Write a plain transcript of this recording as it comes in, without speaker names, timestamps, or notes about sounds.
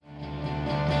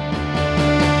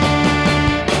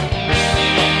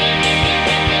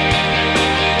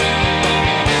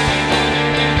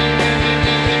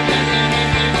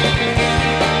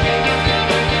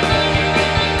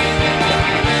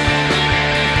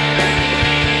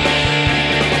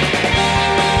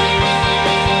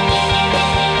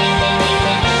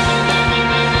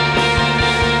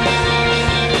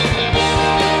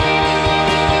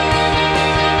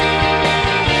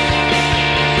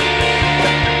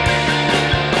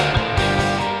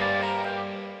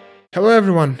Hello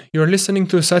everyone, you're listening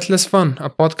to Sightless Fun, a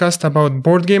podcast about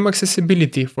board game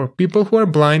accessibility for people who are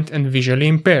blind and visually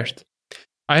impaired.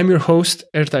 I am your host,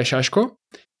 Ertai Shashko,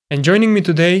 and joining me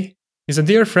today is a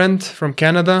dear friend from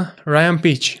Canada, Ryan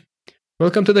Peach.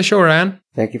 Welcome to the show, Ryan.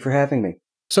 Thank you for having me.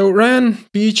 So Ryan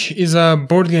Peach is a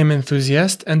board game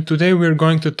enthusiast, and today we're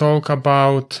going to talk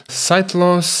about sight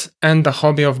loss and the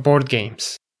hobby of board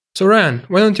games. So Ryan,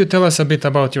 why don't you tell us a bit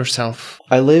about yourself?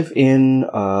 I live in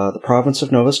the province of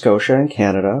Nova Scotia in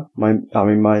Canada. I'm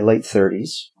in my late 30s.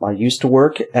 I used to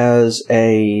work as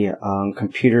a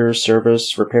computer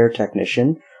service repair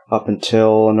technician up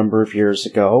until a number of years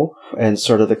ago, and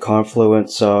sort of the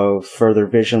confluence of further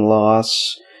vision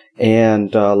loss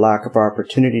and lack of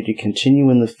opportunity to continue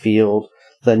in the field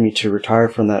led me to retire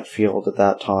from that field at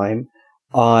that time.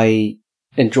 I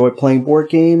enjoy playing board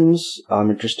games.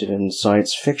 I'm interested in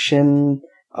science fiction,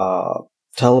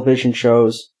 television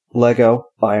shows, Lego.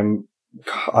 I'm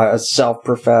a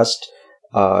self-professed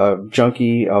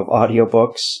junkie of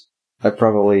audiobooks. I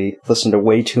probably listen to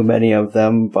way too many of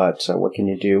them, but what can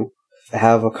you do? I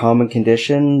have a common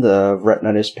condition, the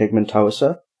retinitis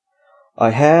pigmentosa.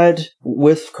 I had,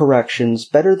 with corrections,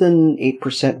 better than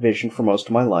 8% vision for most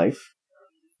of my life.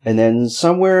 And then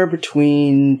somewhere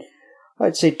between,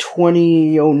 I'd say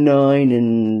 2009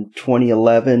 and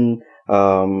 2011,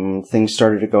 things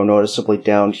started to go noticeably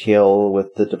downhill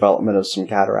with the development of some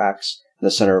cataracts in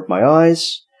the center of my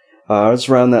eyes. It was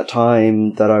around that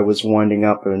time that I was winding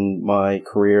up in my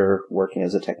career working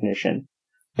as a technician.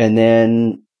 And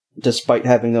then, despite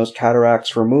having those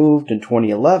cataracts removed in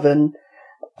 2011,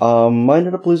 I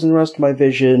ended up losing the rest of my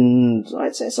vision,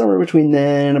 I'd say somewhere between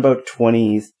then and about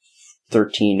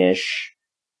 2013-ish.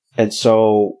 And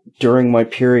so, during my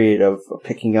period of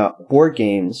picking up board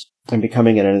games and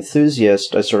becoming an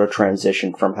enthusiast, I sort of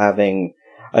transitioned from having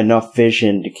enough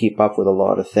vision to keep up with a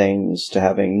lot of things to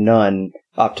having none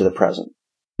up to the present.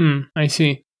 I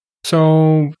see.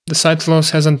 So, the sight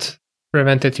loss hasn't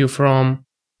prevented you from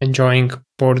enjoying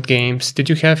board games. Did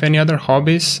you have any other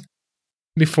hobbies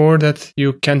before that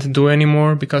you can't do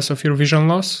anymore because of your vision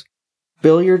loss?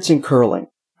 Billiards and curling.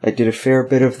 I did a fair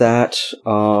bit of that.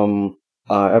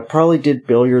 I probably did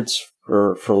billiards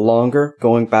for longer,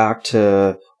 going back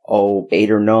to,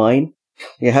 8 or 9.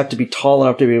 You have to be tall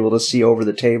enough to be able to see over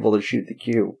the table to shoot the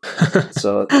cue.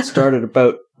 So it started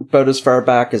about as far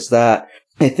back as that.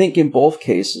 I think in both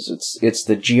cases, it's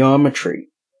the geometry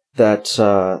that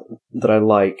I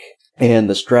like, and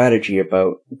the strategy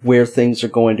about where things are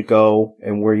going to go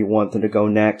and where you want them to go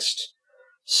next.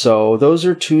 So those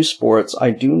are two sports.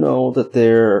 I do know that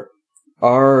there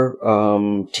are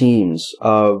teams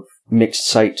of mixed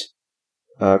sight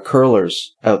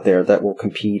curlers out there that will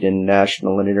compete in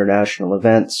national and international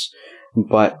events.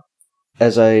 But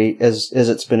as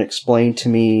it's been explained to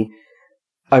me,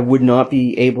 I would not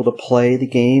be able to play the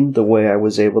game the way I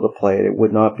was able to play it. It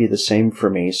would not be the same for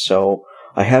me. So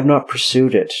I have not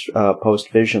pursued it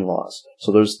post-vision loss.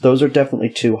 So those are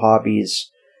definitely two hobbies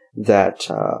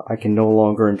that I can no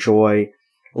longer enjoy.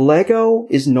 Lego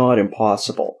is not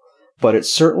impossible, but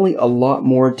it's certainly a lot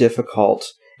more difficult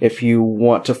if you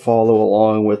want to follow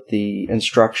along with the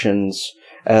instructions,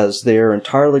 as they're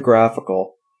entirely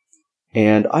graphical.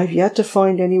 And I've yet to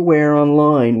find anywhere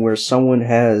online where someone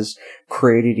has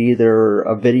created either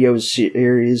a video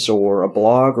series or a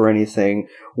blog or anything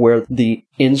where the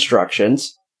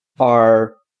instructions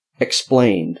are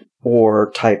explained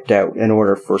or typed out in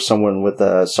order for someone with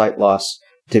a sight loss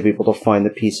to be able to find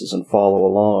the pieces and follow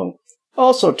along.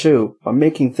 Also, too, I'm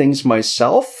making things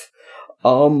myself.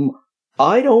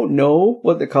 I don't know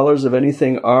what the colors of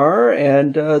anything are,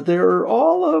 and they're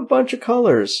all a bunch of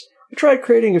colors. I tried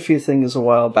creating a few things a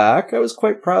while back. I was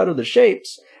quite proud of the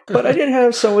shapes, but I did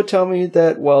have someone tell me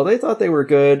that, well, they thought they were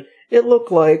good. It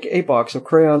looked like a box of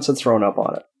crayons had thrown up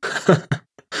on it.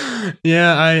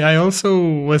 Yeah, I also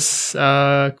was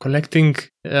collecting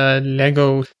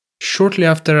Lego shortly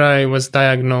after I was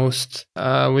diagnosed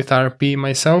with RP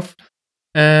myself.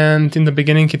 And in the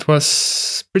beginning, it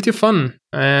was pretty fun.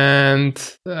 And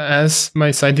as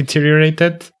my sight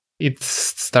deteriorated, it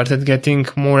started getting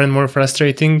more and more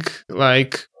frustrating,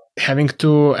 like having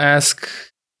to ask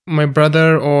my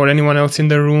brother or anyone else in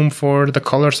the room for the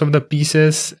colors of the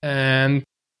pieces and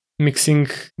mixing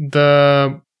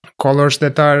the colors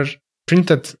that are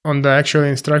printed on the actual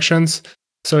instructions.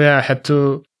 So yeah, I had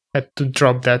to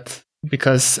drop that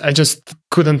because I just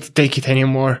couldn't take it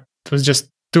anymore. It was just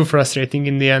too frustrating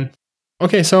in the end.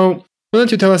 Okay, so why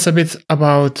don't you tell us a bit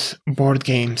about board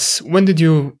games? When did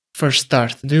you first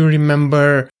start? Do you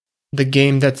remember the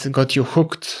game that got you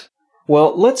hooked?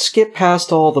 Well, let's skip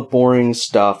past all the boring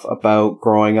stuff about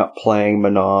growing up playing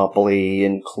Monopoly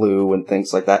and Clue and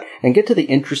things like that, and get to the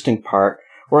interesting part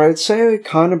where I would say I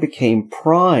kind of became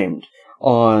primed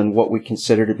on what we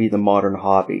consider to be the modern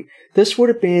hobby. This would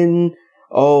have been,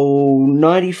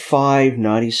 95,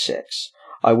 96.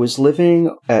 I was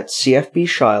living at CFB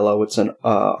Shiloh. It's an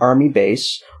army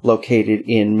base located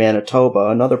in Manitoba,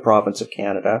 another province of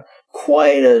Canada,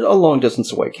 quite a long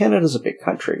distance away. Canada's a big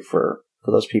country for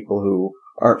those people who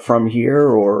aren't from here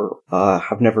or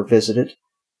have never visited.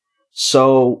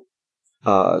 So,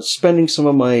 spending some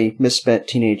of my misspent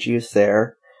teenage youth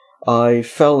there, I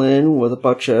fell in with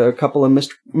a couple of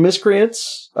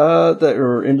miscreants that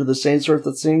were into the same sort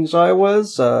of things I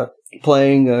was,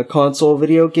 playing console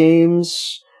video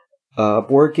games,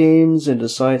 board games, into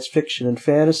science fiction and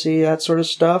fantasy, that sort of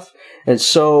stuff. And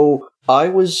so I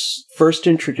was first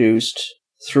introduced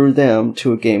through them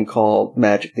to a game called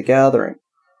Magic the Gathering,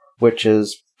 which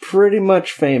is pretty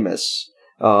much famous.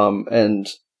 And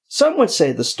some would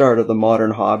say the start of the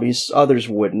modern hobbies, others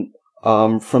wouldn't.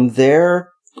 From there,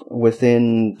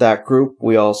 within that group,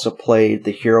 we also played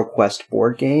the Hero Quest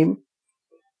board game,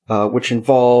 which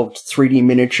involved 3D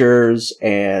miniatures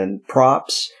and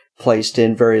props placed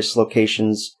in various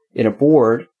locations in a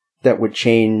board that would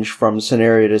change from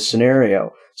scenario to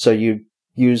scenario. So you'd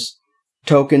use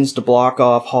tokens to block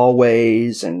off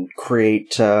hallways and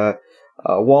create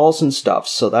walls and stuff.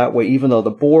 So that way, even though the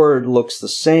board looks the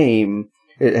same,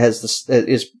 it has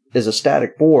is a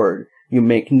static board. You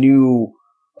make new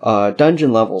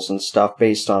dungeon levels and stuff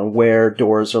based on where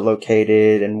doors are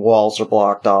located and walls are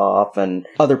blocked off and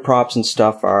other props and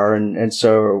stuff are. And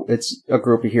so it's a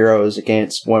group of heroes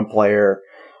against one player,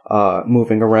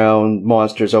 moving around,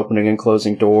 monsters opening and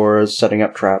closing doors, setting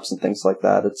up traps and things like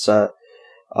that. It's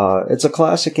a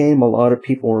classic game a lot of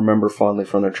people remember fondly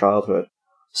from their childhood.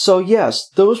 So yes,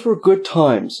 those were good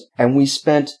times, and we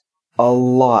spent a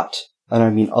lot, and I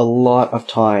mean a lot of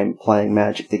time playing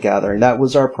Magic the Gathering. That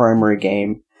was our primary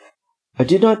game. I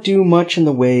did not do much in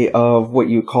the way of what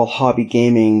you call hobby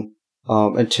gaming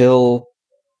until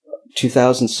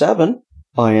 2007.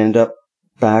 I ended up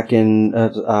back in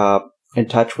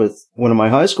touch with one of my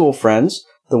high school friends,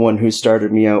 the one who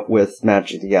started me out with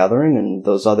Magic the Gathering and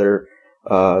those other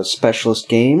specialist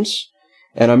games.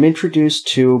 And I'm introduced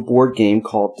to a board game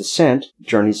called Descent: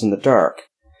 Journeys in the Dark.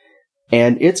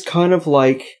 And it's kind of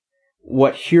like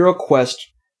what Hero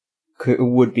Quest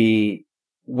would be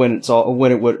when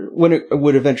it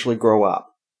would eventually grow up.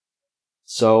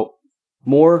 So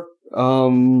more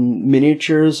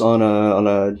miniatures on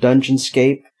a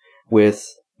dungeonscape with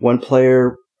one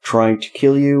player trying to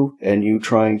kill you and you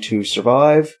trying to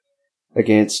survive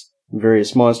against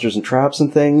various monsters and traps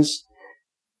and things.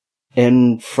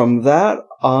 And from that,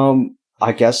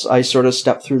 I guess I sort of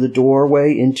stepped through the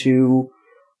doorway into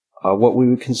what we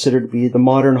would consider to be the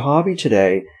modern hobby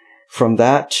today. From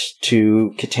that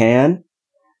to Catan,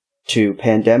 to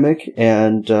Pandemic,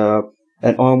 and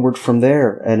onward from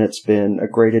there. And it's been a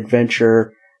great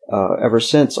adventure ever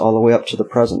since, all the way up to the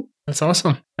present. That's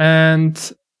awesome. And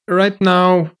right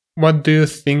now, what do you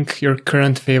think your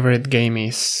current favorite game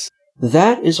is?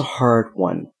 That is a hard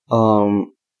one.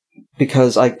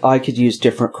 Because I could use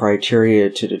different criteria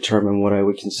to determine what I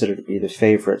would consider to be the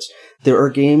favorites. There are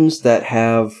games that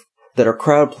are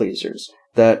crowd pleasers,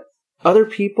 that other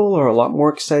people are a lot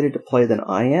more excited to play than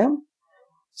I am.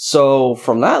 So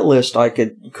from that list, I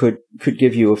could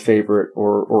give you a favorite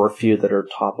or a few that are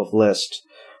top of list.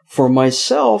 For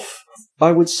myself,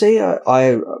 I would say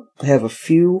I have a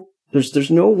few. There's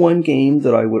no one game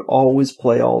that I would always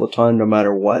play all the time, no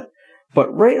matter what.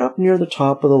 But right up near the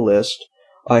top of the list,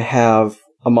 I have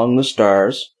Among the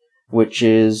Stars, which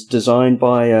is designed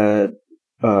by a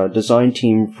design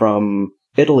team from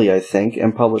Italy, I think,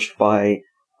 and published by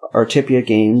Artipia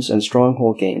Games and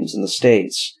Stronghold Games in the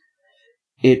States.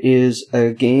 It is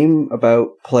a game about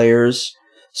players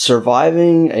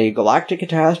surviving a galactic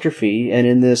catastrophe, and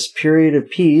in this period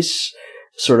of peace,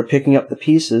 sort of picking up the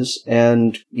pieces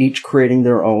and each creating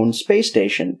their own space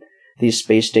station. These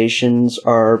space stations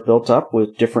are built up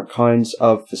with different kinds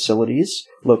of facilities,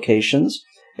 locations,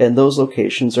 and those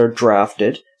locations are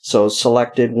drafted, so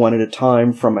selected one at a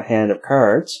time from a hand of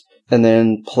cards, and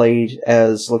then played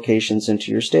as locations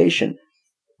into your station.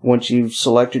 Once you've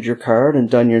selected your card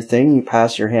and done your thing, you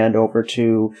pass your hand over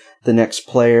to the next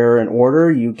player in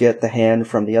order. You get the hand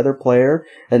from the other player,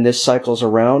 and this cycles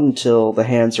around until the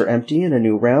hands are empty and a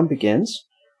new round begins.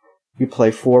 You play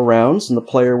 4 rounds, and the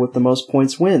player with the most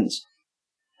points wins.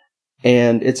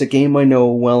 And it's a game I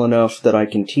know well enough that I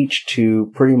can teach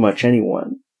to pretty much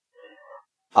anyone.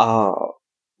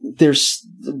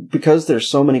 because there's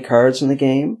so many cards in the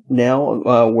game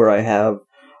now, where I have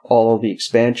all of the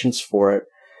expansions for it,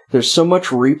 there's so much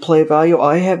replay value.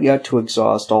 I have yet to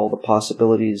exhaust all the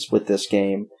possibilities with this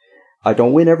game. I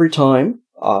don't win every time.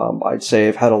 I'd say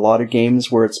I've had a lot of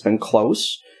games where it's been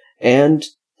close, and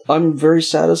I'm very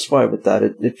satisfied with that.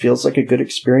 It feels like a good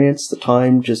experience. The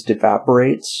time just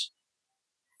evaporates,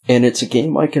 and it's a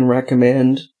game I can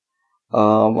recommend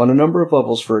on a number of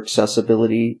levels for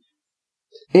accessibility,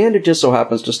 and it just so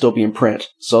happens to still be in print,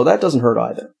 so that doesn't hurt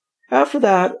either. After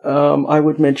that, I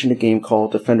would mention a game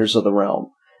called Defenders of the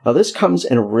Realm. Now, this comes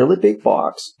in a really big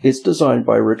box. It's designed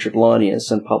by Richard Launius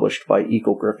and published by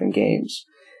Eagle Griffin Games.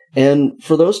 And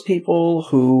for those people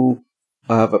who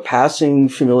have a passing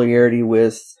familiarity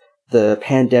with the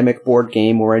Pandemic board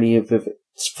game or any of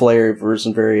its flavors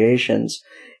and variations,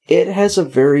 it has a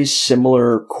very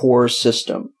similar core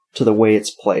system to the way it's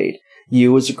played.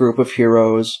 You, as a group of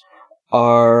heroes,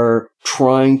 are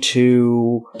trying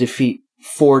to defeat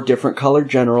 4 different colored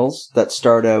generals that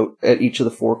start out at each of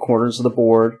the 4 corners of the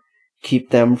board,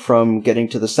 keep them from getting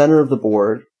to the center of the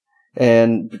board,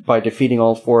 and by defeating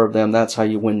all 4 of them, that's how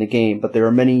you win the game. But there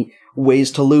are many ways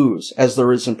to lose, as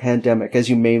there is in Pandemic, as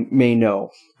you may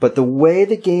know. But the way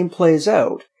the game plays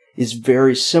out is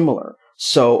very similar.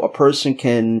 So a person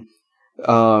can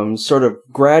sort of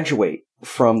graduate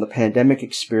from the Pandemic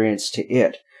experience to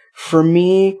it. For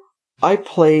me, I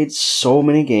played so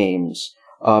many games,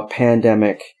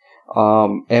 Pandemic,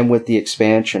 and with the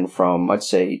expansion from, I'd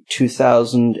say,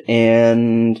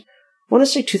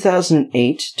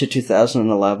 2008 to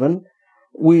 2011.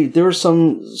 There were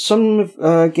some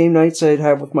game nights I'd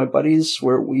have with my buddies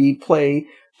where we play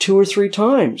 2 or 3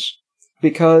 times,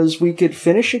 because we could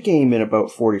finish a game in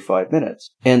about 45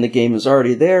 minutes. And the game is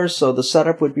already there, so the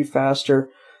setup would be faster.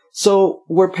 So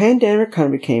where Pandemic kind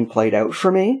of became played out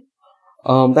for me,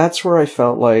 that's where I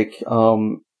felt like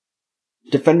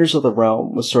Defenders of the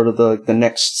Realm was sort of the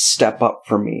next step up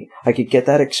for me. I could get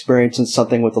that experience in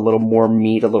something with a little more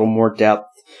meat, a little more depth,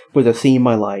 with a theme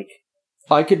I like.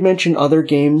 I could mention other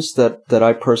games that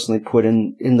I personally put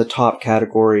in the top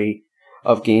category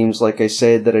of games, like I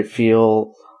said, that I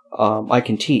feel I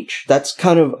can teach. That's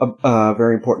kind of a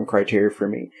very important criteria for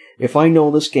me. If I know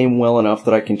this game well enough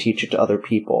that I can teach it to other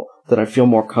people, then I feel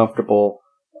more comfortable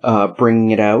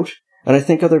bringing it out. And I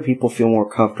think other people feel more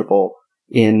comfortable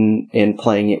in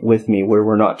playing it with me, where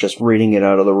we're not just reading it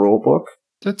out of the rule book.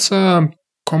 That's a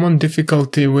common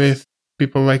difficulty with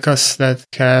people like us that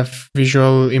have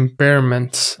visual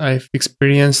impairments. I've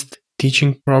experienced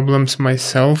teaching problems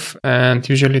myself, and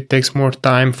usually it takes more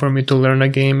time for me to learn a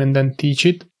game and then teach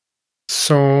it.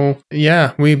 So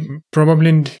yeah, we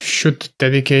probably should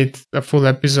dedicate a full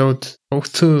episode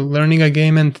both to learning a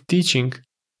game and teaching.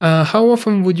 How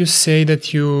often would you say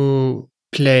that you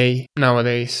play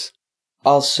nowadays?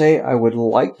 I'll say I would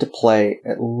like to play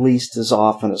at least as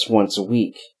often as once a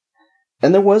week.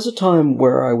 And there was a time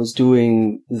where I was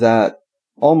doing that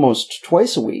almost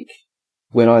twice a week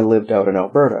when I lived out in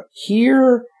Alberta.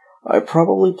 Here, I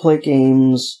probably play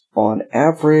games on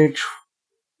average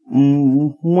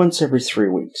once every 3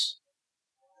 weeks.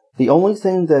 The only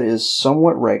thing that is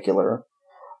somewhat regular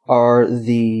are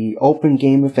the open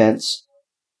game events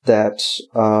that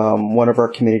one of our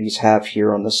communities have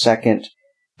here on the 2nd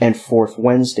and 4th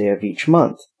Wednesday of each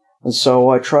month. And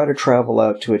so I try to travel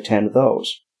out to attend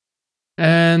those.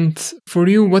 And for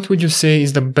you, what would you say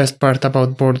is the best part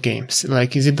about board games?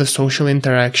 Like, is it the social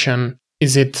interaction?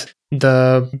 Is it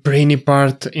the brainy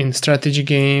part in strategy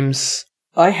games?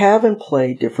 I haven't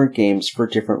played different games for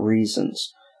different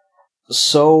reasons.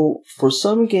 So, for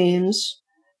some games,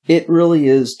 it really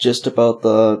is just about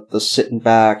the sitting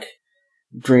back,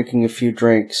 drinking a few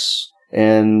drinks,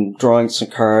 and drawing some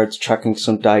cards, chucking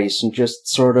some dice, and just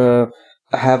sort of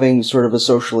having sort of a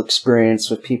social experience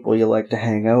with people you like to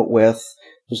hang out with.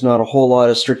 There's not a whole lot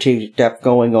of strategic depth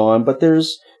going on, but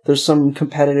there's some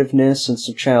competitiveness and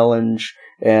some challenge,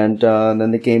 and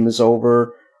then the game is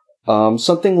over.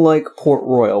 Something like Port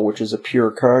Royal, which is a pure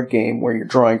card game where you're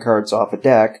drawing cards off a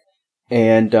deck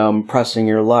and pressing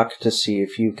your luck to see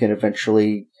if you can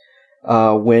eventually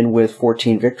win with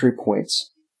 14 victory points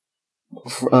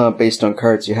based on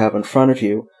cards you have in front of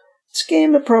you. It's a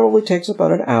game that probably takes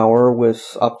about an hour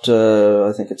with up to,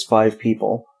 I think it's 5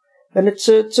 people. And it's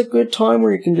a good time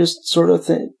where you can just sort of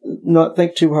not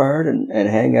think too hard and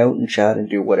hang out and chat and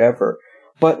do whatever.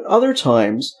 But other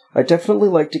times, I definitely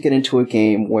like to get into a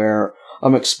game where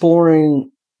I'm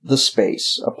exploring the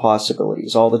space of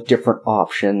possibilities, all the different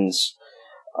options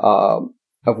of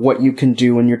what you can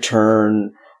do in your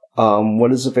turn,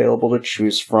 what is available to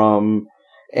choose from.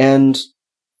 And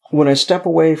when I step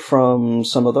away from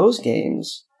some of those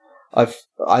games,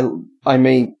 I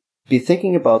may be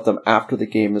thinking about them after the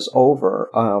game is over.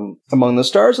 Among the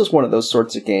Stars is one of those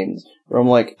sorts of games where I'm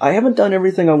like, I haven't done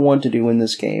everything I want to do in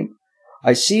this game.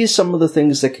 I see some of the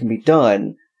things that can be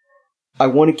done. I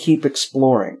want to keep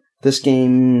exploring. This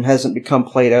game hasn't become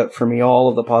played out for me. All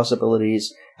of the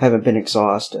possibilities haven't been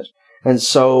exhausted. And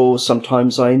so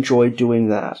sometimes I enjoy doing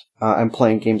that. I'm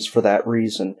playing games for that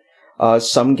reason.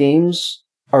 Some games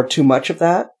are too much of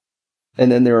that.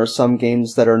 And then there are some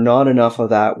games that are not enough of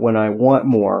that when I want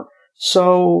more.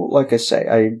 So, like I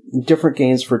say, different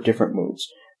games for different moods.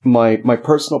 My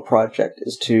personal project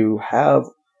is to have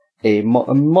a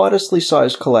modestly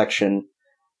sized collection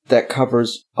that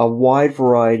covers a wide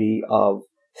variety of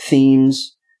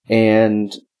themes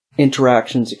and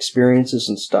interactions, experiences,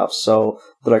 and stuff, so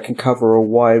that I can cover a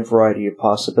wide variety of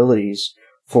possibilities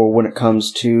for when it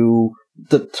comes to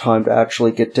the time to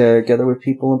actually get together with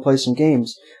people and play some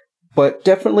games. But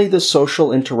definitely the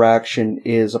social interaction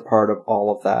is a part of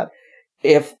all of that.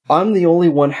 If I'm the only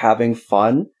one having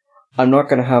fun, I'm not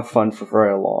going to have fun for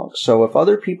very long. So if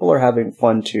other people are having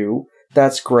fun too,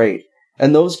 that's great.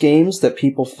 And those games that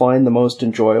people find the most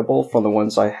enjoyable from the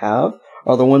ones I have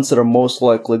are the ones that are most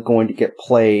likely going to get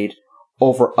played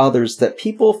over others that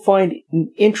people find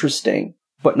interesting,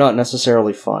 but not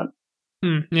necessarily fun.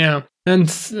 Yeah. And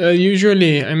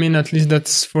usually, I mean, at least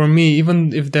that's for me,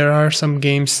 even if there are some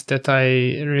games that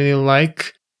I really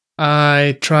like,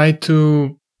 I try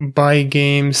to buy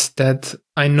games that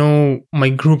I know my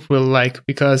group will like,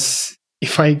 because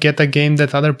if I get a game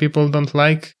that other people don't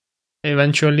like,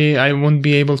 eventually I won't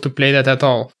be able to play that at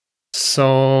all.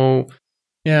 So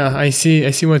yeah, I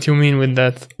see what you mean with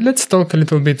that. Let's talk a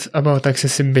little bit about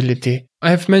accessibility. I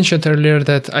have mentioned earlier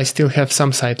that I still have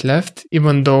some sight left,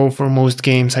 even though for most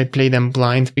games I play them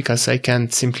blind because I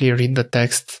can't simply read the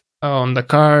text on the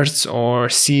cards or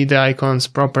see the icons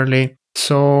properly.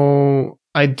 So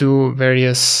I do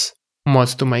various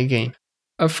mods to my game.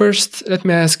 First, let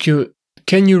me ask you,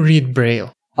 can you read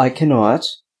Braille? I cannot.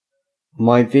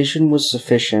 My vision was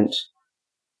sufficient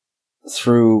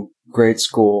through grade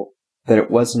school that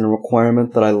it wasn't a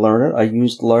requirement that I learn it. I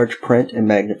used large print and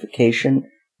magnification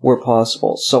where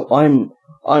possible. So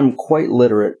I'm quite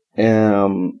literate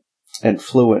and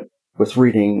fluent with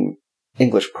reading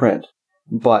English print.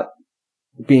 But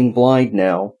being blind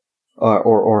now,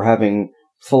 or having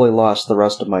fully lost the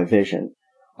rest of my vision,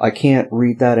 I can't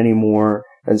read that anymore,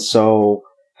 and so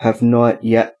have not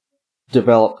yet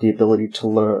developed the ability to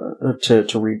learn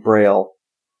to read Braille.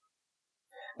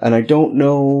 And I don't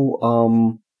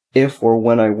know if or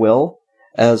when I will,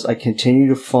 as I continue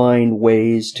to find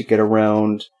ways to get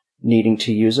around needing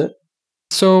to use it.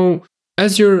 So,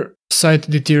 as your sight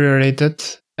deteriorated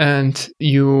and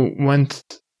you went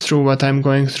through what I'm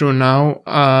going through now,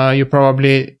 you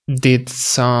probably did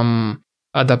some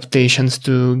adaptations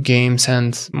to games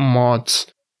and mods.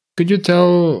 Could you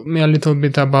tell me a little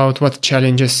bit about what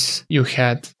challenges you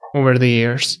had over the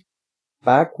years?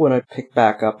 Back when I picked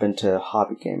back up into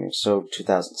hobby gaming, so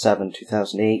 2007,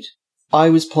 2008, I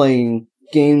was playing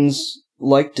games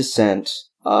like Descent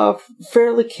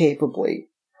fairly capably.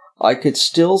 I could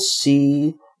still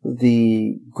see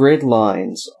the grid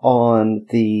lines on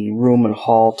the room and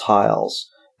hall tiles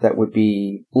that would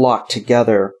be locked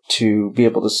together to be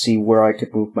able to see where I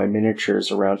could move my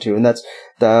miniatures around to. And that's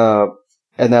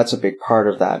a big part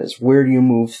of that, is where do you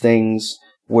move things?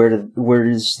 Where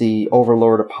does the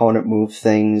Overlord opponent move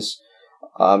things?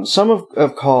 Some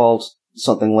have called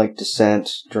something like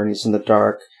Descent, Journeys in the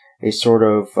Dark, a sort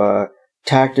of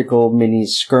tactical mini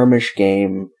skirmish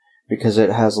game, because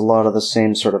it has a lot of the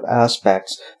same sort of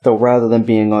aspects, though rather than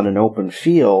being on an open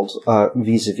field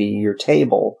vis-a-vis your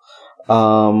table,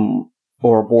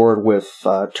 or a board with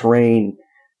terrain,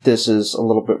 this is a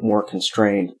little bit more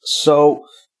constrained. So,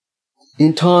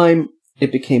 in time,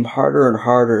 it became harder and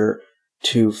harder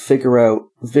to figure out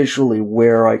visually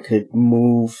where I could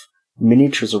move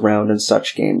miniatures around in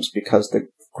such games, because the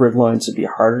grid lines would be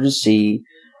harder to see.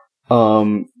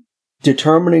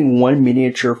 Determining one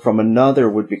miniature from another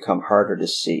would become harder to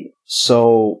see.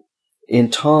 So, in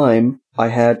time, I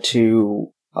had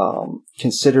to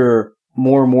consider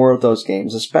more and more of those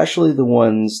games, especially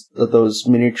those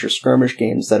miniature skirmish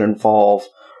games that involve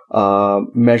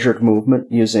measured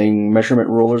movement using measurement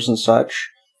rulers and such.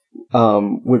 I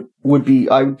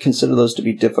would consider those to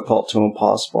be difficult to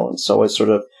impossible, and so I sort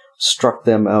of struck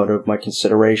them out of my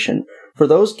consideration. For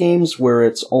those games where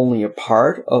it's only a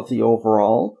part of the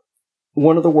overall,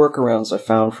 one of the workarounds I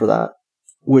found for that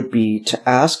would be to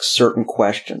ask certain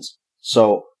questions.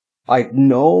 So I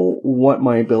know what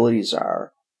my abilities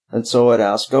are, and so I'd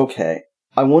ask, okay,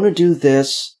 I want to do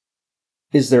this.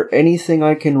 Is there anything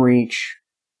I can reach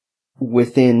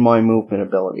within my movement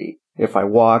ability. If I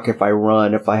walk, if I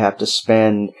run, if I have to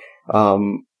spend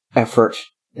effort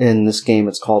in this game,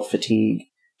 it's called fatigue,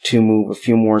 to move a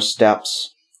few more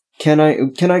steps. Can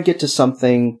I get to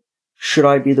something? Should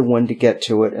I be the one to get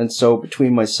to it? And so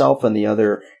between myself and the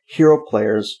other hero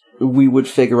players, we would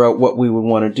figure out what we would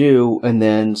want to do, and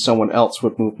then someone else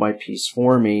would move my piece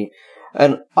for me.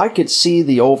 And I could see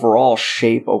the overall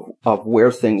shape of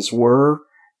where things were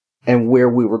and where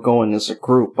we were going as a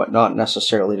group, but not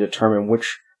necessarily determine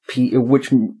which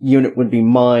unit would be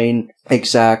mine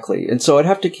exactly. And so I'd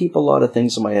have to keep a lot of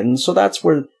things in my head. And so that's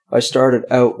where I started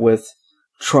out with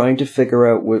trying to figure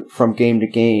out from game to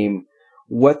game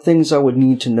what things I would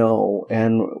need to know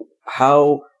and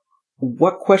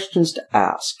what questions to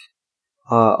ask.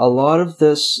 A lot of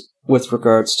this, with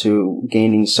regards to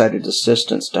gaining sighted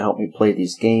assistance to help me play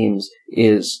these games,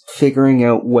 is figuring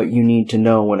out what you need to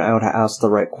know and how to ask the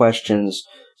right questions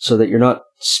so that you're not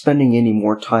spending any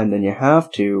more time than you have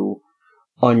to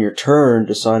on your turn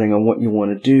deciding on what you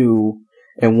want to do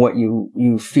and what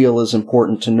you feel is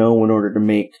important to know in order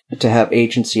to have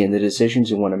agency in the decisions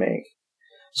you want to make.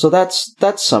 So that's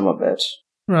some of it.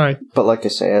 Right. But like I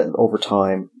say, over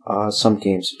time, some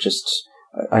games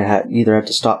I either had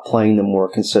to stop playing them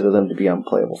or consider them to be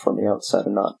unplayable from the outset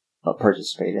and not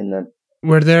participate in them.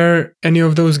 Were there any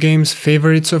of those games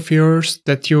favorites of yours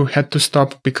that you had to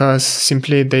stop because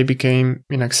simply they became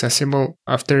inaccessible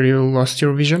after you lost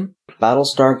your vision?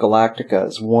 Battlestar Galactica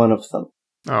is one of them.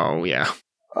 Oh, yeah.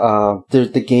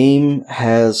 The game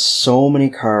has so many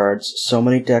cards, so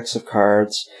many decks of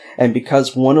cards, and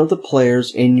because one of the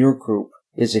players in your group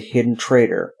is a hidden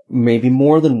traitor, maybe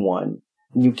more than one,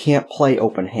 you can't play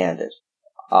open-handed.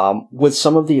 With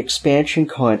some of the expansion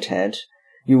content,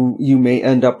 you may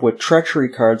end up with treachery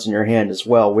cards in your hand as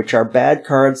well, which are bad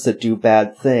cards that do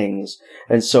bad things.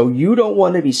 And so you don't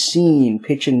want to be seen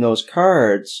pitching those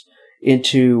cards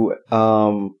into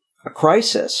a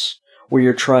crisis where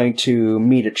you're trying to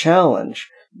meet a challenge,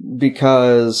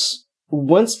 because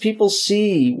once people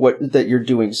see that you're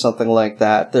doing something like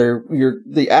that,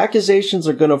 the accusations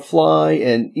are going to fly,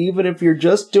 and even if you're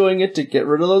just doing it to get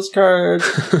rid of those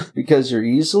cards because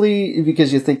you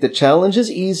think the challenge is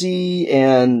easy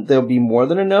and there'll be more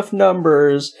than enough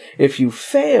numbers, if you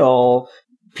fail,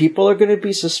 people are going to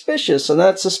be suspicious, and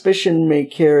that suspicion may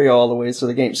carry all the way through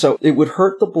the game. So it would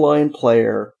hurt the blind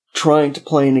player trying to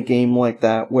play in a game like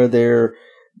that where they're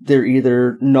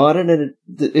either not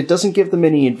it doesn't give them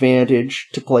any advantage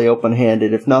to play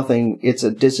open-handed. If nothing, it's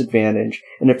a disadvantage.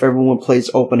 And if everyone plays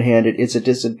open-handed, it's a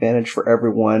disadvantage for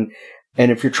everyone.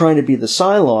 And if you're trying to be the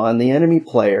Cylon, the enemy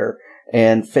player,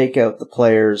 and fake out the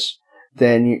players,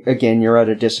 then again, you're at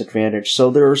a disadvantage. So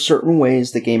there are certain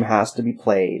ways the game has to be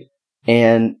played.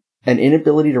 And an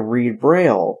inability to read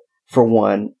Braille, for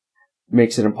one,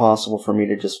 makes it impossible for me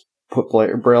to just put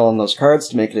Braille on those cards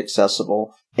to make it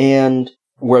accessible. And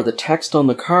where the text on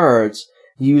the cards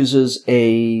uses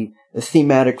a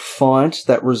thematic font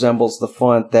that resembles the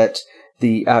font that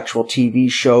the actual TV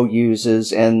show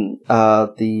uses and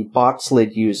the box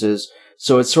lid uses.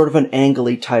 So it's sort of an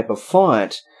angly type of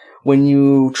font. When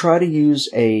you try to use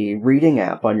a reading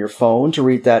app on your phone to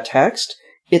read that text,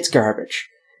 it's garbage.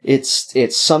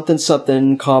 It's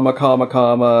something,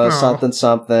 comma,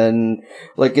 something.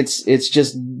 Like it's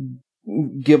just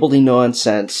gibbledy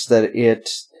nonsense that it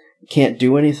can't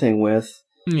do anything with.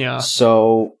 Yeah.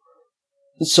 So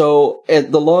the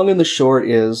long and the short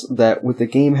is that with the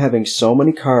game having so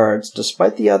many cards,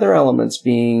 despite the other elements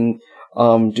being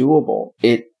doable,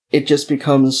 it just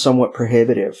becomes somewhat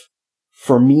prohibitive,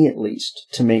 for me at least,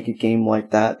 to make a game like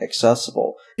that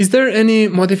accessible. Is there any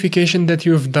modification that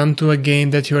you've done to a game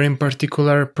that you're in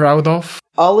particular proud of?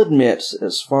 I'll admit,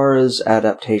 as far as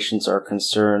adaptations are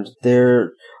concerned,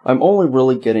 I'm only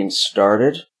really getting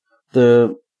started.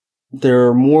 There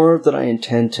are more that I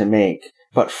intend to make,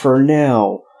 but for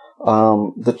now,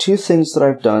 the two things that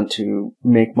I've done to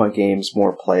make my games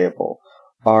more playable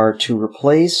are to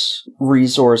replace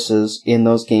resources in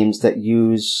those games that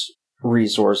use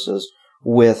resources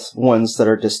with ones that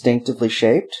are distinctively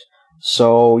shaped.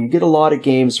 So you get a lot of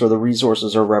games where the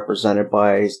resources are represented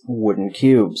by wooden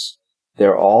cubes.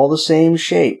 They're all the same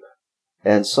shape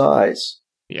and size.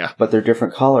 Yeah. But they're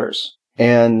different colors.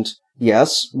 And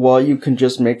yes, while you can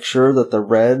just make sure that the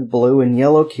red, blue, and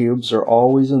yellow cubes are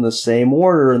always in the same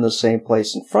order in the same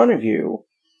place in front of you,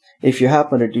 if you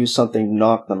happen to do something to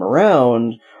knock them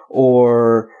around,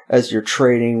 or as you're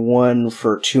trading one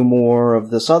for two more of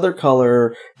this other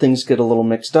color, things get a little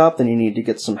mixed up, and you need to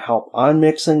get some help on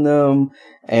mixing them.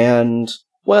 And,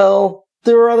 well,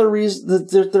 there are other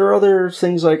there are other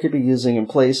things I could be using in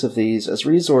place of these as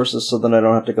resources, so then I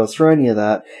don't have to go through any of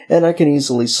that, and I can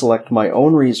easily select my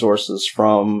own resources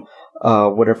from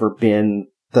whatever bin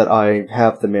that I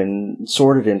have them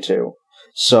sorted into.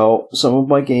 So some of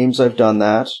my games I've done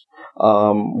that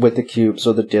with the cubes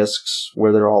or the discs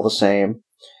where they're all the same.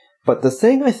 But the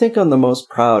thing I think I'm the most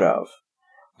proud of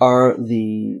are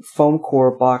the foam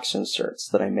core box inserts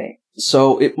that I make.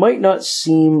 So it might not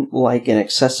seem like an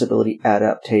accessibility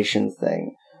adaptation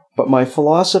thing, but my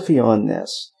philosophy on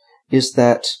this is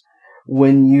that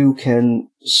when you can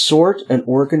sort and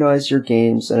organize your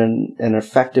games in an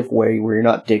effective way where you're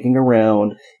not digging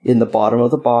around in the bottom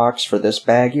of the box for this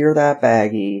baggie or that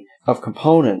baggie of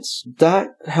components, that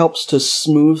helps to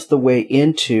smooth the way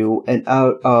into and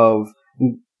out of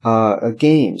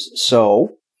games.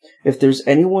 So if there's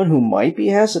anyone who might be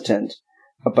hesitant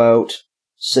about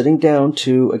sitting down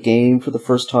to a game for the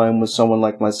first time with someone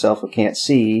like myself who can't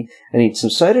see and needs some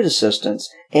sighted assistance,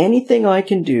 anything I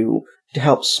can do to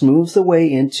help smooth the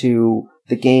way into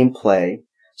the gameplay,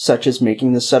 such as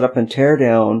making the setup and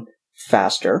teardown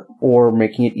faster, or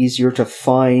making it easier to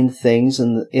find things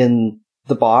in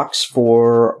the box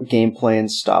for gameplay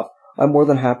and stuff, I'm more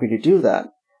than happy to do that.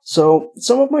 So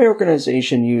some of my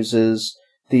organization uses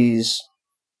these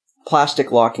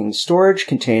plastic locking storage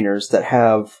containers that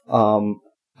have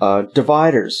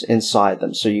dividers inside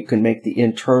them, so you can make the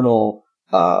internal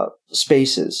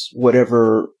spaces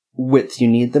whatever width you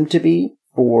need them to be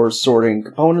for sorting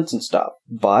components and stuff.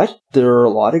 But there are a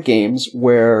lot of games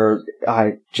where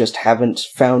I just haven't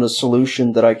found a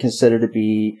solution that I consider to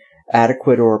be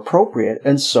adequate or appropriate,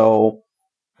 and so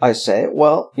I say,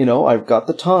 well, I've got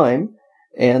the time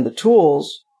and the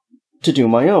tools to do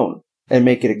my own and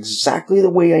make it exactly the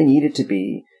way I need it to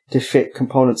be to fit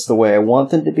components the way I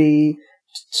want them to be,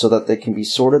 so that they can be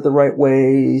sorted the right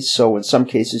way. So in some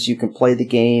cases you can play the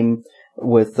game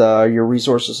with your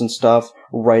resources and stuff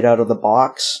right out of the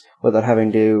box without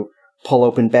having to pull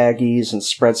open baggies and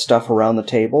spread stuff around the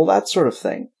table, that sort of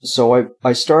thing. So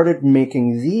I started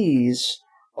making these,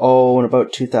 in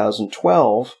about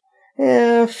 2012,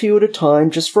 a few at a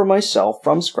time, just for myself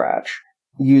from scratch,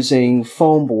 using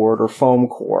foam board or foam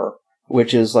core,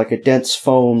 which is like a dense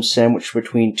foam sandwiched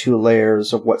between two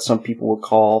layers of what some people would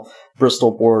call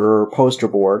Bristol board or poster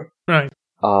board. Right.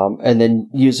 And then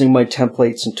using my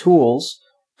templates and tools,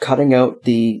 cutting out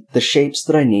the shapes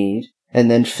that I need,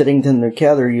 and then fitting them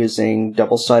together using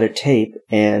double-sided tape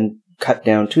and cut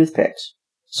down toothpicks.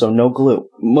 So no glue.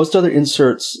 Most other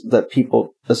inserts that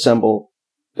people assemble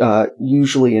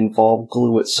usually involve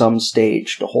glue at some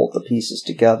stage to hold the pieces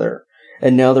together.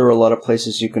 And now there are a lot of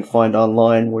places you can find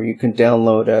online where you can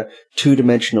download a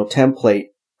two-dimensional template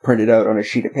printed out on a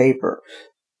sheet of paper,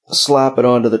 slap it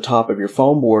onto the top of your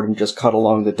foam board, and just cut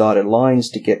along the dotted lines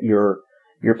to get your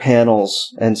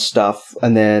panels and stuff,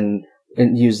 and then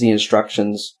use the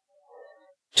instructions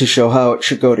to show how it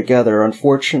should go together.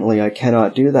 Unfortunately, I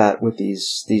cannot do that with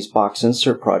these box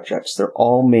insert projects. They're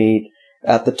all made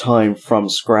at the time from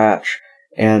scratch,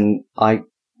 and I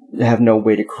have no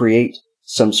way to create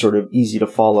some sort of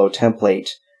easy-to-follow template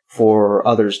for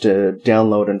others to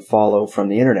download and follow from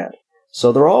the internet.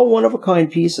 So they're all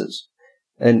one-of-a-kind pieces.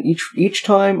 And each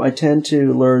time I tend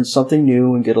to learn something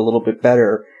new and get a little bit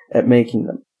better at making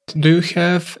them. Do you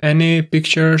have any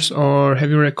pictures or have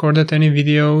you recorded any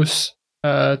videos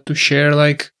to share,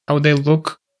 like how they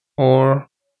look or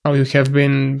how you have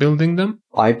been building them?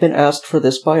 I've been asked for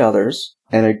this by others,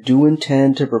 and I do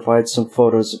intend to provide some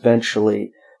photos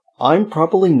eventually. I'm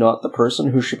probably not the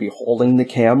person who should be holding the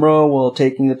camera while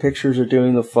taking the pictures or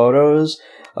doing the photos,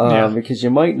 because you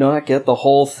might not get the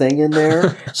whole thing in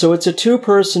there. So it's a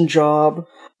two-person job,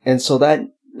 and so that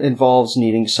involves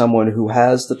needing someone who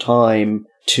has the time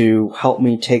to help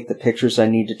me take the pictures I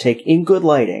need to take in good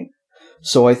lighting.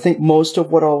 So I think most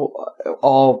of what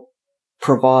I'll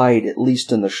provide, at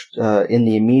least in the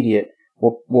immediate,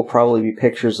 will probably be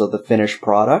pictures of the finished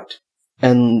product.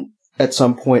 And at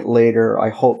some point later, I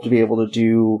hope to be able to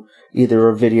do either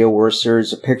a video or a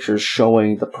series of pictures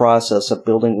showing the process of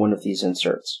building one of these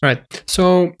inserts. Right.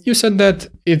 So you said that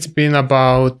it's been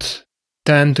about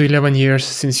 10 to 11 years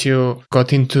since you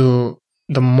got into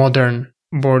the modern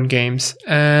board games.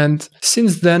 And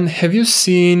since then, have you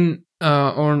seen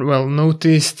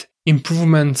noticed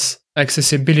improvements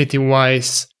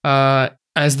accessibility-wise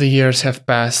as the years have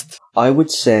passed? I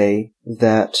would say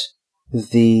that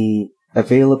the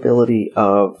availability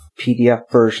of PDF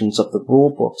versions of the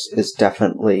rule books is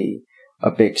definitely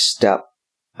a big step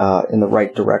in the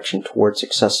right direction towards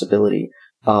accessibility.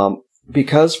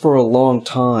 Because for a long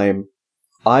time,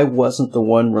 I wasn't the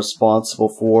one responsible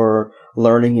for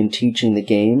learning and teaching the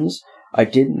games. I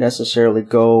didn't necessarily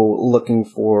go looking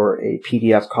for a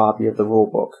PDF copy of the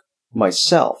rulebook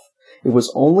myself. It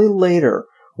was only later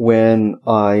when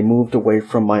I moved away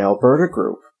from my Alberta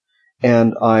group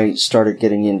and I started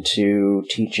getting into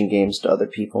teaching games to other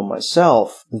people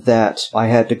myself that I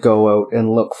had to go out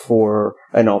and look for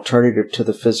an alternative to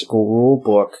the physical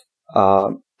rulebook.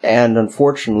 And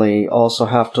unfortunately also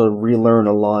have to relearn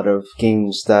a lot of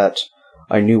games that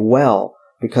I knew well,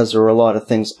 because there were a lot of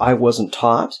things I wasn't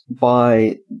taught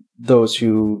by those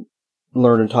who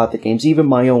learned and taught the games, even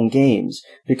my own games,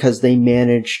 because they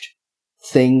managed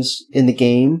things in the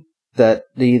game that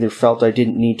they either felt I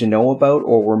didn't need to know about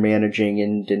or were managing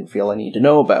and didn't feel I need to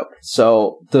know about.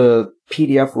 So the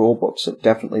PDF rulebooks have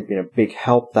definitely been a big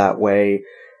help that way,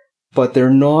 but they're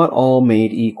not all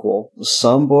made equal.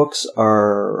 Some books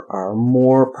are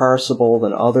more parsable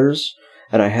than others,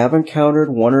 and I have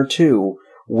encountered one or two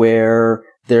where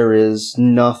there is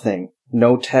nothing,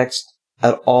 no text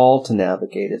at all to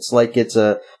navigate. It's like it's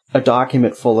a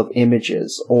document full of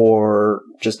images or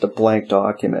just a blank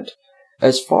document.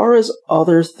 As far as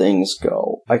other things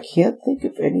go, I can't think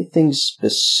of anything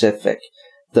specific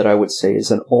that I would say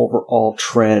is an overall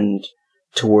trend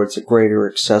towards a greater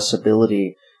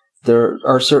accessibility. There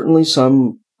are certainly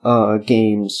some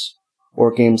games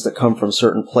or games that come from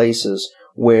certain places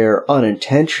where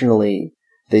unintentionally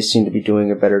they seem to be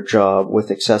doing a better job with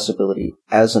accessibility.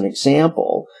 As an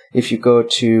example, if you go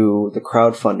to the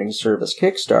crowdfunding service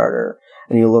Kickstarter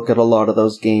and you look at a lot of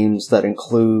those games that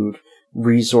include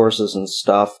resources and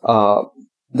stuff,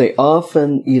 they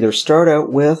often either start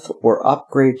out with or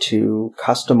upgrade to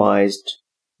customized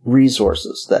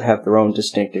resources that have their own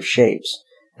distinctive shapes.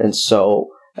 And so,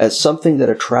 as something that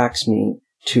attracts me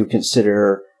to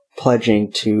consider pledging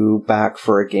to back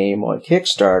for a game on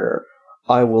Kickstarter,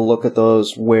 I will look at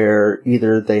those where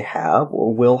either they have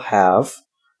or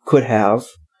could have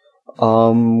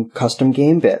custom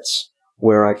game bits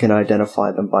where I can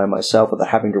identify them by myself without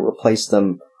having to replace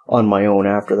them on my own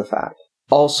after the fact.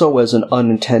 Also, as an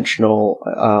unintentional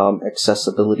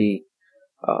accessibility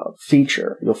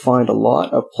feature, you'll find a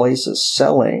lot of places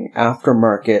selling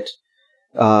aftermarket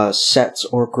sets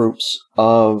or groups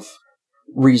of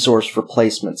resource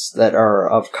replacements that are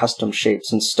of custom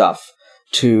shapes and stuff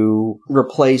to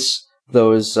replace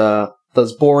those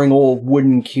boring old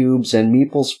wooden cubes and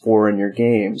meeples for in your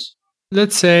games.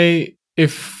 Let's say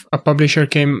if a publisher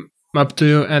came up to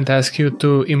you and asked you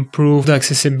to improve the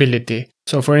accessibility.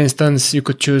 So for instance, you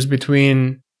could choose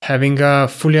between having a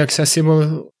fully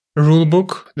accessible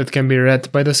rulebook that can be read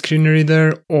by the screen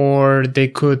reader, or they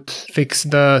could fix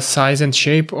the size and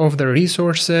shape of the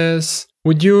resources.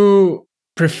 Would you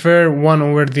prefer one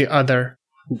over the other?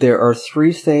 There are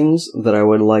three things that I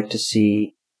would like to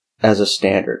see as a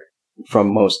standard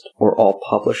from most or all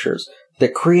publishers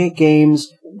that create games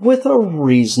with a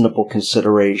reasonable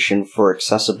consideration for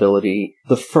accessibility.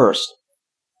 The first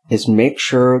is make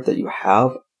sure that you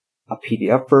have a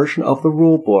PDF version of the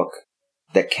rulebook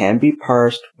that can be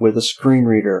parsed with a screen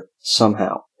reader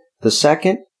somehow. The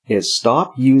second is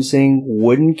stop using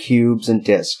wooden cubes and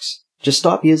discs. Just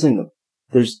stop using them.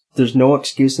 There's no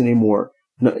excuse anymore.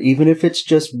 No, even if it's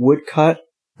just woodcut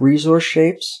resource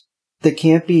shapes, they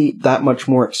can't be that much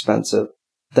more expensive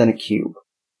than a cube.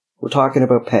 We're talking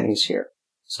about pennies here.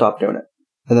 Stop doing it.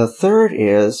 And the third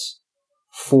is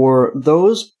for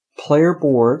those player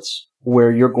boards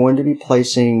where you're going to be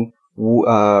placing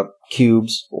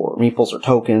cubes or meeples or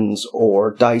tokens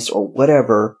or dice or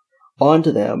whatever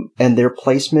onto them, and their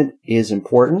placement is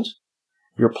important,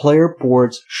 your player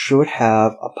boards should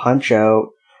have a punch out,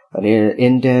 an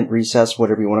indent, recess,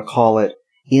 whatever you want to call it,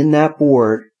 in that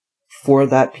board for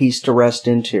that piece to rest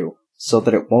into so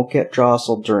that it won't get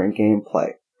jostled during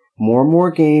gameplay. More and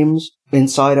more games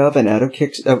inside of and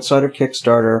outside of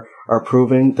Kickstarter are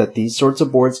proving that these sorts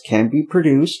of boards can be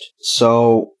produced.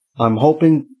 So I'm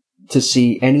hoping to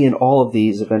see any and all of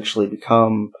these eventually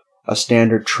become a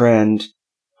standard trend,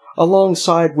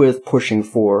 alongside with pushing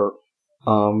for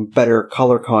better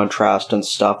color contrast and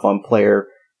stuff on player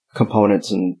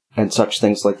components and such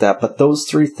things like that. But those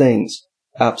three things,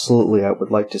 absolutely, I would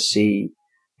like to see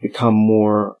become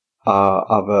more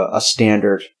of a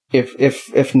standard,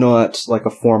 if not like a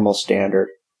formal standard.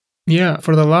 Yeah,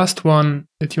 for the last one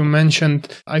that you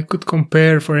mentioned, I could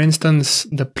compare, for instance,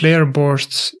 the player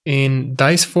boards in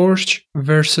Dice Forge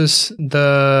versus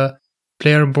the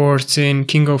player boards in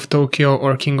King of Tokyo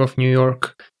or King of New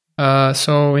York.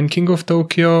 So in King of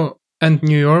Tokyo and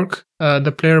New York,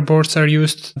 the player boards are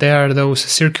used. They are those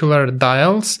circular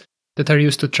dials that are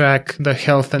used to track the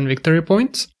health and victory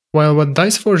points. While what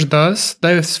Dice Forge does,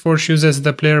 Dice Forge uses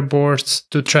the player boards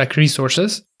to track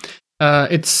resources.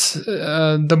 it's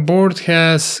the board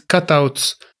has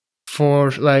cutouts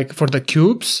for the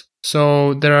cubes.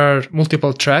 So there are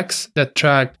multiple tracks that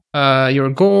track your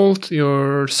gold,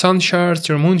 your sun shards,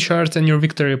 your moon shards, and your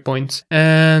victory points.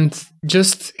 And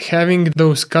just having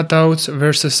those cutouts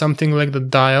versus something like the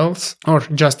dials or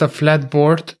just a flat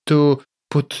board to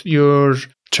put your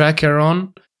tracker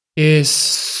on is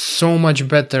so much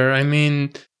better. I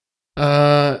mean,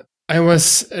 I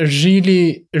was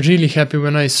really, really happy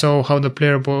when I saw how the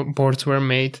player boards were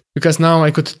made, because now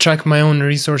I could track my own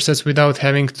resources without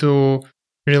having to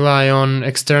rely on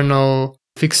external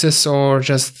fixes or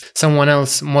just someone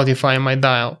else modify my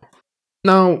dial.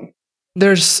 Now,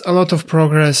 there's a lot of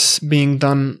progress being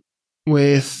done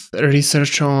with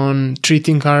research on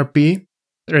treating RP,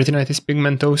 retinitis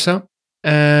pigmentosa,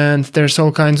 and there's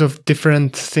all kinds of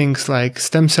different things like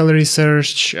stem cell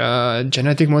research,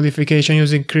 genetic modification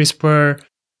using CRISPR,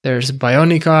 there's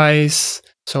bionic eyes,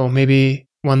 so maybe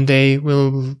one day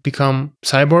we'll become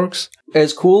cyborgs.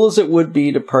 As cool as it would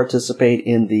be to participate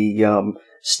in the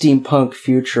steampunk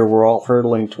future we're all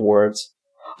hurtling towards,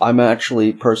 I'm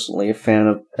actually personally a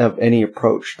fan of any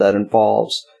approach that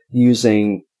involves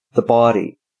using the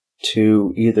body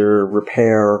to either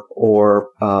repair or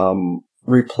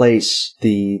replace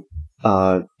the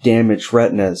damaged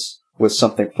retinas with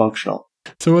something functional.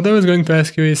 So what I was going to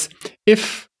ask you is,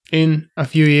 if in a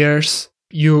few years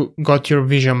you got your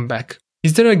vision back,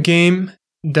 is there a game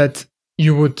that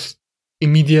you would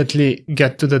immediately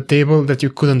get to the table that you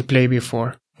couldn't play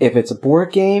before? If it's a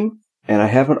board game, and I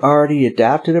haven't already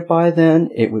adapted it by then,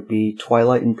 it would be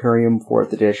Twilight Imperium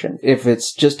 4th Edition. If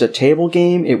it's just a table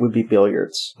game, it would be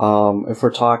billiards. If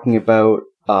we're talking about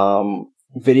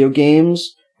video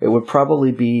games, it would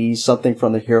probably be something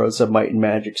from the Heroes of Might and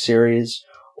Magic series,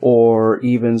 or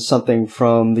even something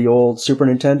from the old Super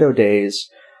Nintendo days,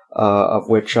 of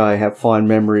which I have fond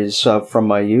memories from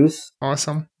my youth.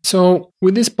 Awesome. So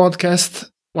with this podcast,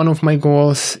 one of my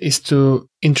goals is to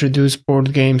introduce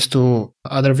board games to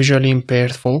other visually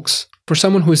impaired folks. For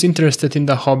someone who is interested in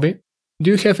the hobby,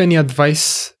 do you have any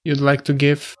advice you'd like to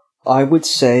give? I would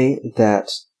say that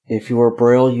if you're a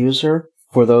Braille user,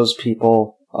 for those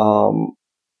people,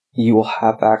 you will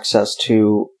have access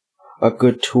to a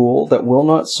good tool that will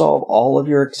not solve all of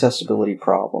your accessibility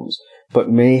problems, but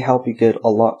may help you get a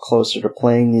lot closer to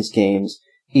playing these games,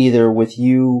 either with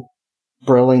you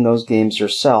Brailling those games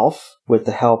yourself with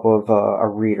the help of a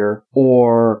reader,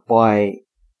 or by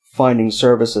finding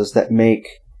services that make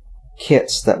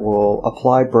kits that will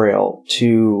apply Braille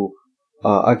to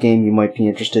a game you might be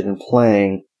interested in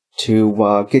playing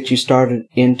to get you started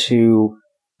into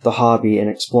the hobby and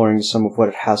exploring some of what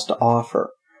it has to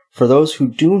offer. For those who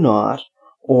do not,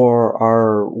 or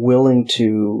are willing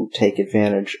to take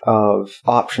advantage of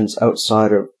options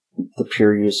outside of the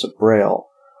pure use of Braille,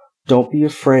 don't be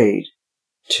afraid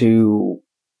to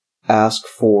ask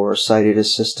for sighted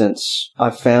assistance.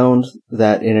 I've found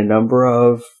that in a number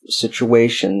of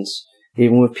situations,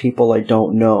 even with people I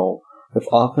don't know, I've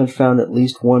often found at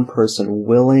least one person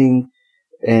willing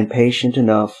and patient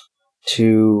enough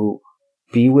to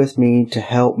be with me, to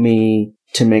help me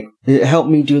do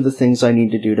the things I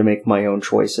need to do to make my own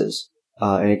choices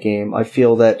in a game. I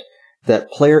feel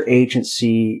that player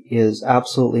agency is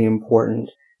absolutely important.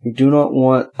 You do not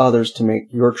want others to make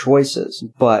your choices,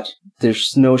 but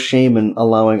there's no shame in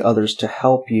allowing others to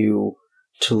help you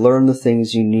to learn the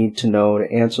things you need to know,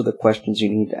 to answer the questions you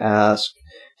need to ask,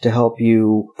 to help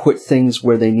you put things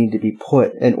where they need to be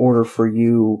put in order for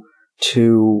you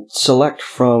to select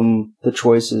from the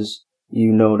choices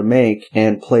you know to make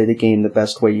and play the game the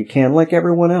best way you can, like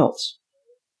everyone else.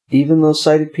 Even though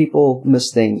sighted people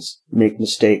miss things, make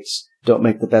mistakes, don't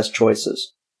make the best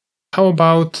choices. How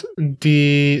about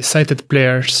the sighted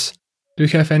players? Do you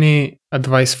have any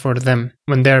advice for them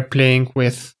when they're playing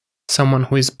with someone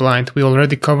who is blind? We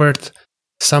already covered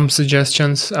some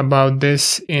suggestions about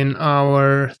this in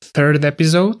our 3rd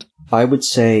episode. I would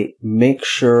say make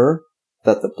sure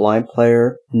that the blind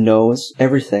player knows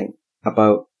everything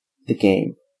about the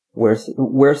game,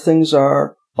 where things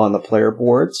are on the player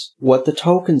boards, what the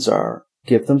tokens are.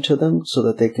 Give them to them so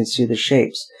that they can see the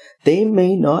shapes. They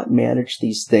may not manage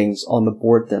these things on the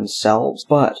board themselves,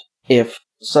 but if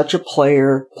such a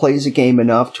player plays a game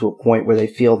enough to a point where they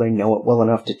feel they know it well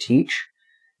enough to teach,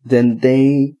 then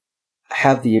they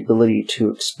have the ability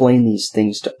to explain these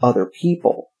things to other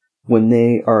people when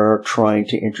they are trying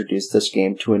to introduce this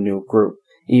game to a new group,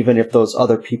 even if those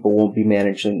other people won't be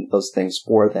managing those things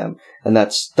for them. And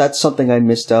that's something I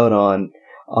missed out on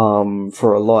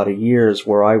for a lot of years,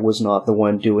 where I was not the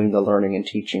one doing the learning and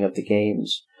teaching of the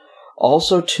games.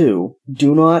 Also, too,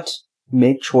 do not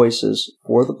make choices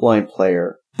for the blind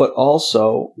player but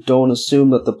also don't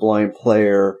assume that the blind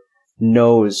player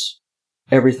knows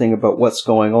everything about what's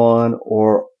going on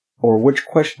or which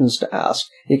questions to ask.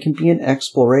 It can be an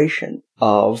exploration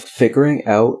of figuring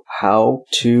out how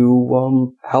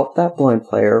to help that blind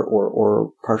player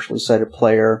or partially sighted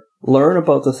player learn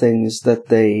about the things that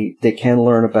they can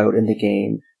learn about in the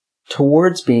game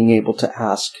towards being able to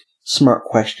ask smart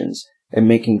questions and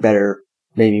making better,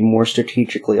 maybe more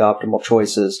strategically optimal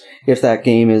choices if that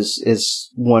game is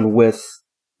one with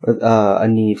a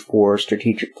need for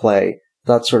strategic play,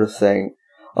 that sort of thing.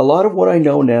 A lot of what I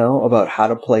know now about how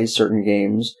to play certain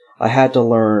games, I had to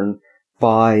learn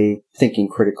by thinking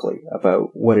critically about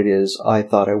what it is I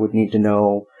thought I would need to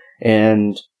know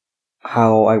and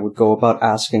how I would go about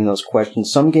asking those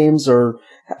questions. Some games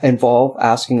involve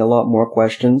asking a lot more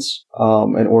questions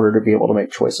in order to be able to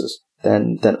make choices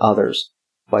than others,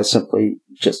 by simply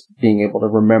just being able to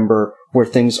remember where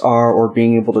things are or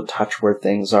being able to touch where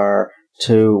things are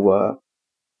to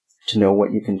know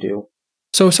what you can do.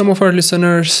 So some of our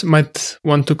listeners might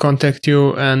want to contact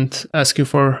you and ask you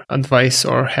for advice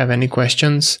or have any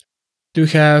questions. Do you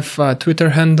have a Twitter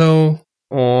handle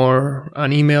or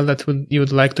an email that you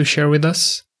would like to share with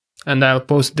us? And I'll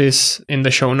post this in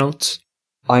the show notes.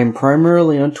 I'm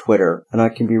primarily on Twitter, and I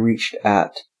can be reached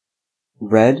at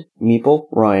Red Meeple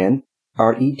Ryan,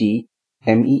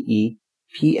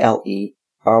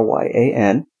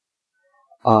 RedMeepleryan.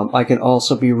 I can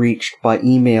also be reached by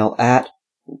email at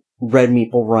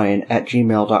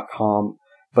redmeepleryan@gmail.com,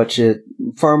 but you're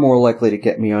far more likely to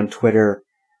get me on Twitter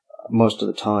most of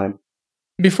the time.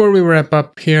 Before we wrap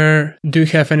up here, do you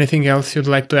have anything else you'd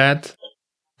like to add?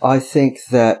 I think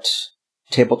that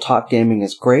tabletop gaming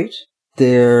is great.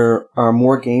 There are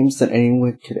more games than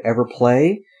anyone could ever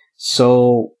play.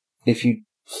 So if you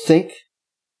think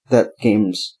that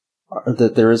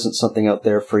that there isn't something out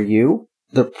there for you,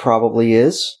 there probably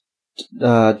is.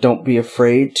 Don't be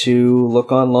afraid to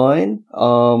look online.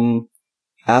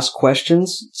 Ask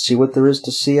questions, see what there is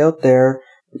to see out there,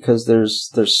 because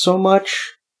there's so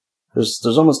much.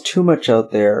 There's almost too much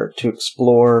out there to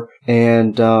explore,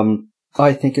 and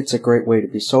I think it's a great way to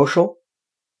be social.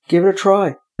 Give it a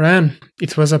try. Ryan,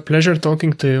 it was a pleasure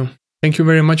talking to you. Thank you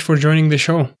very much for joining the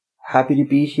show. Happy to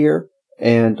be here,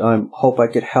 and I hope I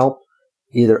could help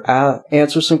either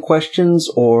answer some questions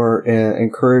or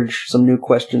encourage some new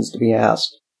questions to be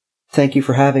asked. Thank you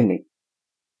for having me.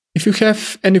 If you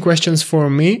have any questions for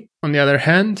me, on the other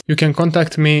hand, you can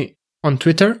contact me on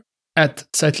Twitter at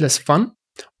sightlessfun,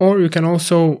 or you can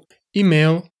also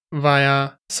email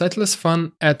via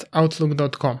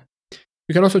sightlessfun@outlook.com.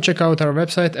 You can also check out our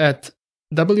website at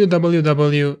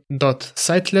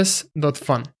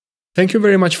www.sightless.fun. Thank you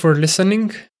very much for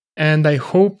listening, and I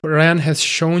hope Ryan has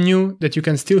shown you that you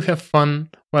can still have fun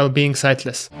while being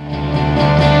sightless.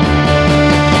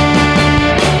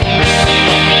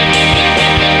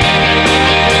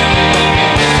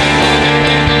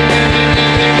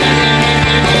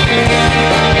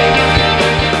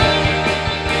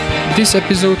 This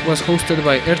episode was hosted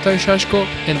by Ertay Shashko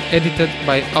and edited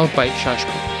by Alpay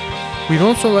Shashko. We'd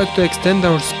also like to extend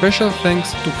our special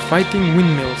thanks to Fighting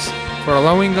Windmills for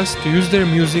allowing us to use their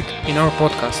music in our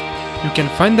podcast. You can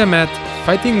find them at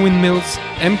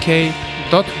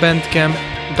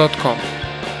fightingwindmillsmk.bandcamp.com.